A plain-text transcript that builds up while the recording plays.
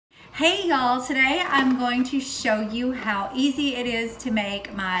Hey y'all, today I'm going to show you how easy it is to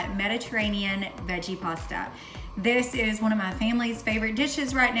make my Mediterranean veggie pasta. This is one of my family's favorite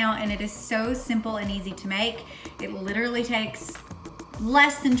dishes right now, and it is so simple and easy to make. It literally takes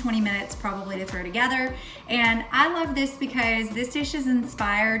less than 20 minutes probably to throw together. And I love this because this dish is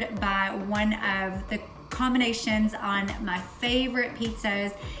inspired by one of the combinations on my favorite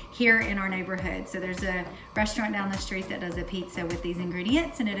pizzas here in our neighborhood. So there's a restaurant down the street that does a pizza with these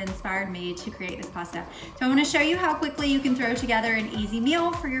ingredients, and it inspired me to create this pasta. So I want to show you how quickly you can throw together an easy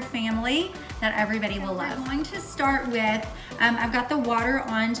meal for your family that everybody will love. I'm going to start with, I've got the water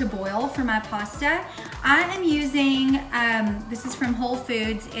on to boil for my pasta. I am using, this is from Whole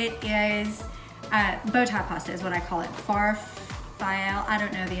Foods. It is bow tie pasta is what I call it. I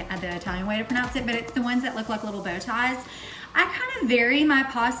don't know the Italian way to pronounce it, but it's the ones that look like little bow ties. I kind of vary my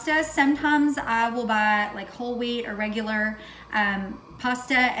pasta. Sometimes I will buy like whole wheat or regular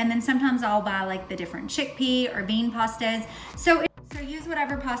pasta, and then sometimes I'll buy like the different chickpea or bean pastas. So use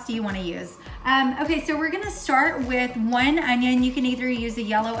whatever pasta you want to use. Okay, so we're gonna start with one onion. You can either use a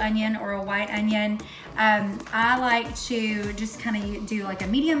yellow onion or a white onion. I like to just kind of do like a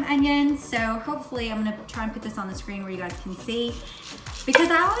medium onion. So hopefully I'm gonna try and put this on the screen where you guys can see,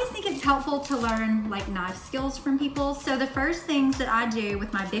 because I always think it's helpful to learn like knife skills from people. So the first things that I do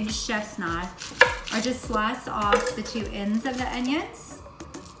with my big chef's knife are just slice off the two ends of the onions.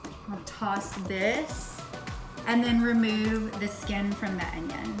 I'll toss this and then remove the skin from the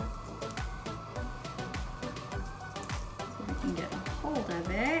onion. So we can get a hold of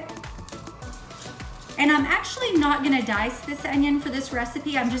it. And I'm actually not gonna dice this onion for this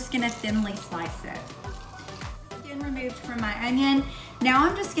recipe. I'm just gonna thinly slice it. Skin removed from my onion. Now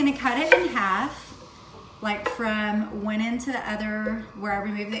I'm just gonna cut it in half, like from one end to the other where I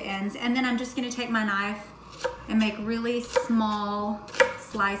remove the ends. And then I'm just gonna take my knife and make really small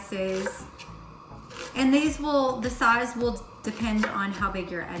slices. And these the size will depend on how big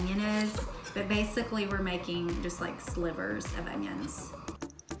your onion is, but basically we're making just like slivers of onions.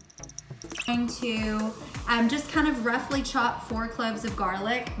 I'm going to just kind of roughly chop 4 cloves of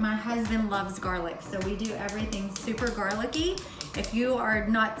garlic. My husband loves garlic, so we do everything super garlicky. If you are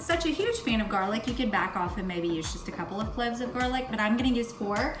not such a huge fan of garlic, you could back off and maybe use just a couple of cloves of garlic, but I'm gonna use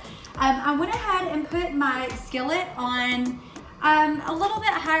 4. I went ahead and put my skillet on a little bit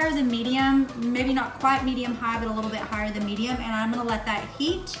higher than medium, maybe not quite medium high, but a little bit higher than medium, and I'm gonna let that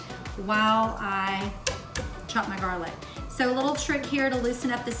heat while I chop my garlic. So a little trick here to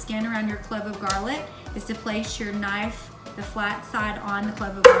loosen up the skin around your clove of garlic is to place your knife, the flat side, on the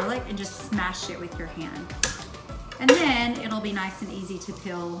clove of garlic and just smash it with your hand. And then it'll be nice and easy to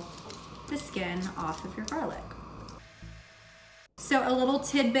peel the skin off of your garlic. So a little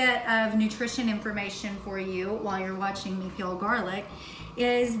tidbit of nutrition information for you while you're watching me peel garlic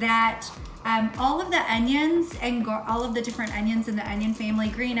is that all of the onions and all of the different onions in the onion family,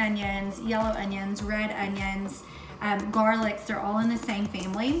 green onions, yellow onions, red onions, garlics, they're all in the same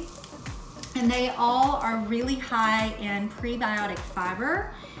family. And they all are really high in prebiotic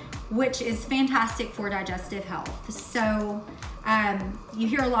fiber, which is fantastic for digestive health. So you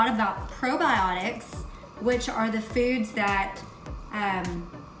hear a lot about probiotics, which are the foods that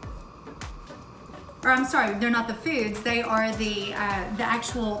or I'm sorry, they're not the foods, they are the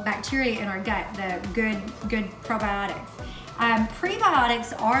actual bacteria in our gut, the good probiotics.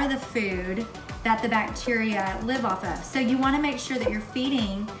 Prebiotics are the food that the bacteria live off of. So you wanna make sure that you're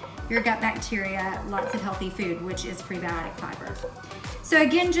feeding your gut bacteria lots of healthy food, which is prebiotic fiber. So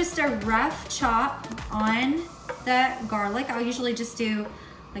again, just a rough chop on the garlic. I'll usually just do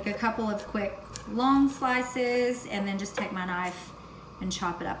like a couple of quick long slices and then just take my knife and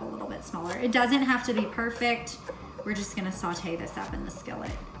chop it up a little bit smaller. It doesn't have to be perfect. We're just gonna saute this up in the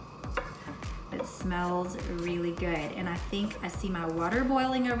skillet. It smells really good. And I think I see my water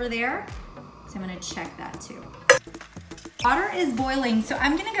boiling over there. So I'm gonna check that too. Water is boiling, so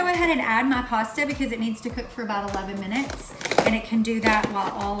I'm gonna go ahead and add my pasta because it needs to cook for about 11 minutes, and it can do that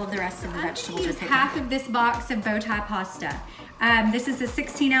while all of the rest of the vegetables are cooking. Half of this box of bow tie pasta. This is a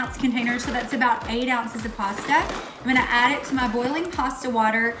 16-ounce container, so that's about 8 ounces of pasta. I'm gonna add it to my boiling pasta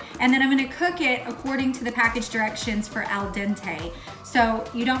water, and then I'm gonna cook it according to the package directions for al dente. So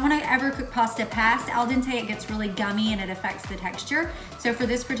you don't wanna ever cook pasta past al dente. It gets really gummy and it affects the texture. So for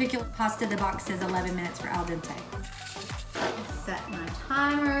this particular pasta, the box says 11 minutes for al dente. Set my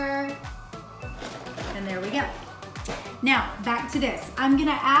timer, and there we go. Now, back to this. I'm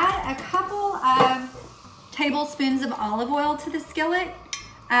gonna add a couple of tablespoons of olive oil to the skillet,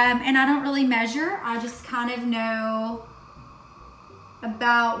 and I don't really measure. I just kind of know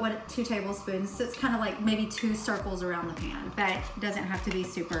about, what, 2 tablespoons. So it's kind of like maybe 2 circles around the pan, but it doesn't have to be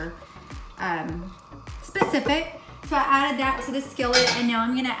super specific. So I added that to the skillet, and now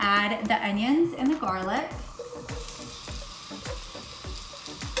I'm gonna add the onions and the garlic.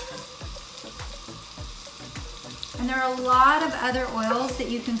 And there are a lot of other oils that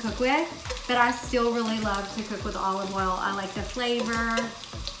you can cook with, but I still really love to cook with olive oil. I like the flavor.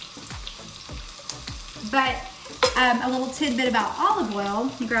 But a little tidbit about olive oil,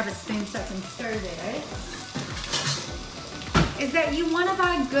 let me grab a spoon so I can stir this, is that you want to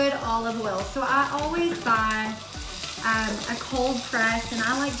buy good olive oil. So I always buy a cold press, and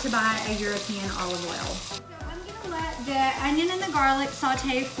I like to buy a European olive oil. So I'm gonna let the onion and the garlic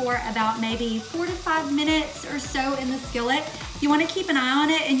saute for about maybe 4 to 5 minutes or so in the skillet. You want to keep an eye on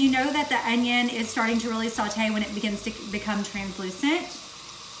it, and you know that the onion is starting to really saute when it begins to become translucent.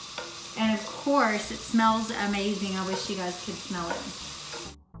 And of course, it smells amazing. I wish you guys could smell it.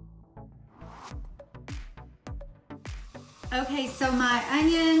 Okay, so my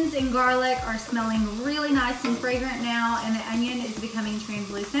onions and garlic are smelling really nice and fragrant now, and the onion is becoming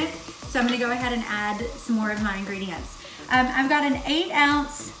translucent. So I'm gonna go ahead and add some more of my ingredients. I've got an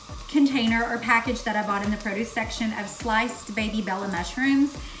 8-ounce container or package that I bought in the produce section of sliced baby bella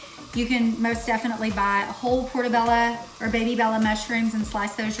mushrooms. You can most definitely buy whole portobello or baby bella mushrooms and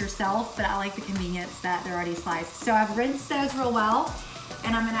slice those yourself, but I like the convenience that they're already sliced. So I've rinsed those real well,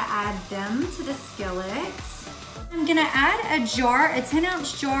 and I'm gonna add them to the skillet. I'm gonna add a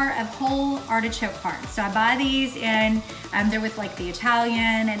 10-ounce jar of whole artichoke hearts. So I buy these, and they're with like the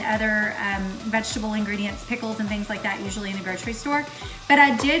Italian and other vegetable ingredients, pickles and things like that, usually in the grocery store. But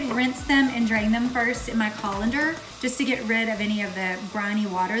I did rinse them and drain them first in my colander, just to get rid of any of the briny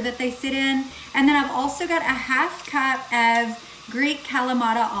water that they sit in. And then I've also got a 1/2 cup of Greek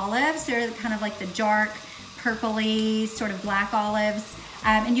Kalamata olives. They're kind of like the dark, purpley, sort of black olives.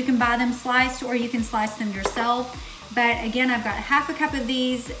 And you can buy them sliced, or you can slice them yourself. But again, I've got 1/2 cup of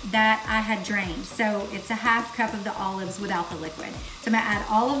these that I had drained. So it's a 1/2 cup of the olives without the liquid. So I'm gonna add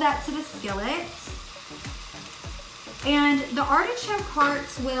all of that to the skillet. And the artichoke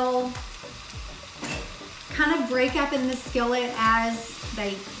hearts will kind of break up in the skillet as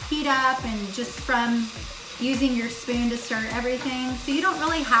they heat up, and just from using your spoon to stir everything. So you don't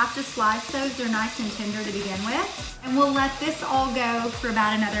really have to slice those. They're nice and tender to begin with. And we'll let this all go for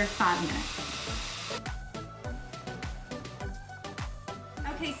about another 5 minutes.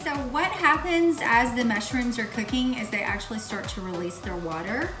 Okay, so what happens as the mushrooms are cooking is they actually start to release their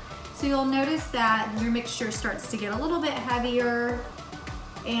water. So you'll notice that your mixture starts to get a little bit heavier,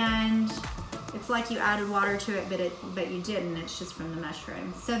 and it's like you added water to it, but you didn't. It's just from the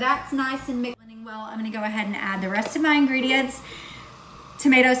mushrooms. So that's nice and mixed well. I'm gonna go ahead and add the rest of my ingredients.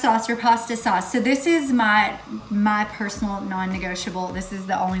 Tomato sauce or pasta sauce. So this is my personal non-negotiable. This is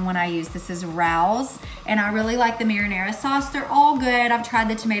the only one I use. This is Rao's, and I really like the marinara sauce. They're all good. I've tried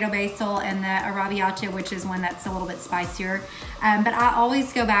the tomato basil and the arrabbiata, which is one that's a little bit spicier. But I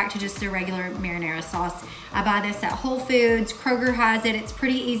always go back to just the regular marinara sauce. I buy this at Whole Foods. Kroger has it. It's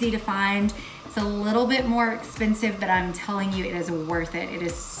pretty easy to find. It's a little bit more expensive, but I'm telling you, it is worth it. It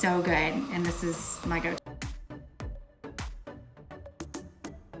is so good, and this is my go-to.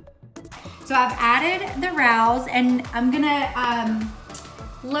 So I've added the Rao's, and I'm gonna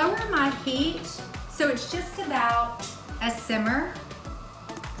lower my heat so it's just about a simmer,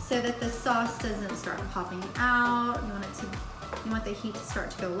 so that the sauce doesn't start popping out. You want the heat to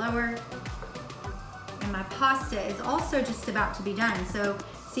start to go lower. And my pasta is also just about to be done. So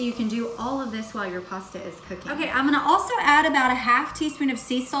you can do all of this while your pasta is cooking. Okay, I'm gonna also add about a 1/2 teaspoon of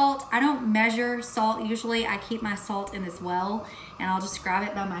sea salt. I don't measure salt usually. I keep my salt in this well, and I'll just grab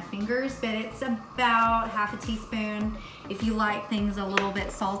it by my fingers, but it's about 1/2 teaspoon. If you like things a little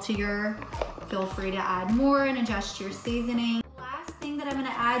bit saltier, feel free to add more and adjust your seasoning. The last thing that I'm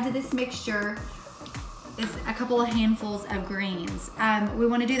gonna add to this mixture is a couple of handfuls of greens. We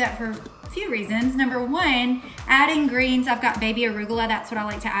wanna do that for a few reasons. Number one, adding greens. I've got baby arugula. That's what I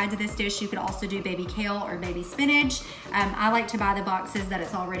like to add to this dish. You could also do baby kale or baby spinach. I like to buy the boxes that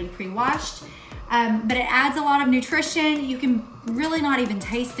it's already pre-washed. But it adds a lot of nutrition. You can really not even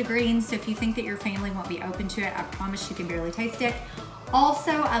taste the greens. So if you think that your family won't be open to it, I promise you can barely taste it.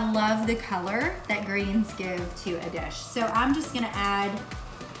 Also, I love the color that greens give to a dish. So I'm just gonna add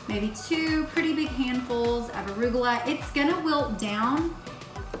maybe 2 pretty big handfuls of arugula. It's gonna wilt down,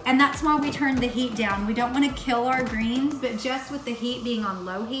 and that's why we turned the heat down. We don't want to kill our greens, but just with the heat being on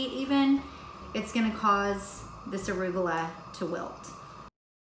low heat even, it's gonna cause this arugula to wilt.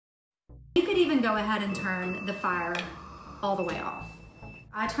 You could even go ahead and turn the fire all the way off.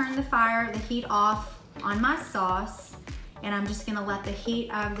 I turned the heat off on my sauce, And I'm just gonna let the heat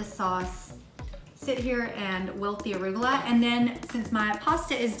of the sauce sit here and wilt the arugula. And then since my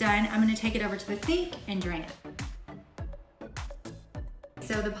pasta is done, I'm gonna take it over to the sink and drain it.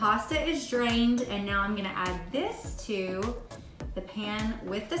 So the pasta is drained, and now I'm gonna add this to the pan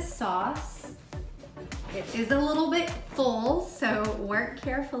with the sauce. It is a little bit full, so work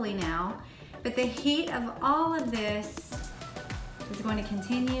carefully now. But the heat of all of this is going to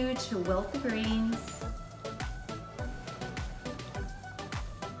continue to wilt the greens.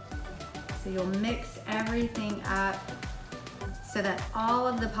 So you'll mix everything up so that all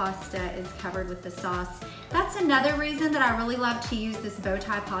of the pasta is covered with the sauce. That's another reason that I really love to use this bow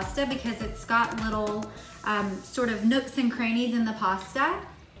tie pasta, because it's got little sort of nooks and crannies in the pasta.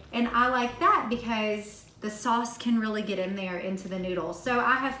 And I like that because the sauce can really get in there into the noodles. So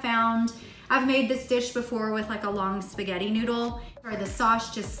I have found, I've made this dish before with like a long spaghetti noodle where the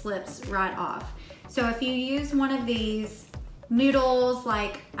sauce just slips right off. So if you use one of these noodles,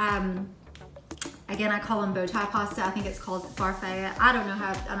 like, again, I call them bow tie pasta. I think it's called farfalle. I don't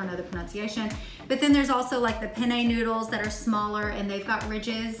know the pronunciation. But then there's also like the penne noodles that are smaller and they've got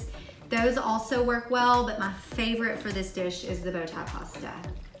ridges. Those also work well, but my favorite for this dish is the bow tie pasta.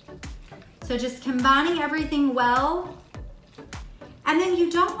 So just combining everything well. And then you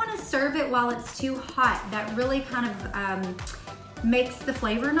don't want to serve it while it's too hot. That really kind of makes the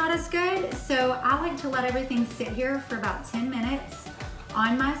flavor not as good. So I like to let everything sit here for about 10 minutes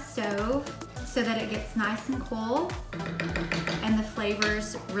on my stove so that it gets nice and cool and the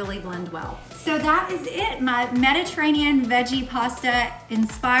flavors really blend well. So that is it, my Mediterranean veggie pasta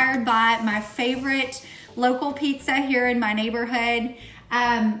inspired by my favorite local pizza here in my neighborhood.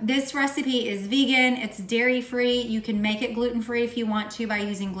 This recipe is vegan, it's dairy-free. You can make it gluten-free if you want to by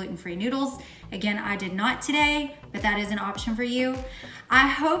using gluten-free noodles. Again, I did not today, but that is an option for you. I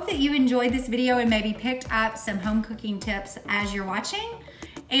hope that you enjoyed this video and maybe picked up some home cooking tips as you're watching.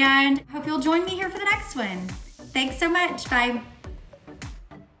 And I hope you'll join me here for the next one. Thanks so much, bye.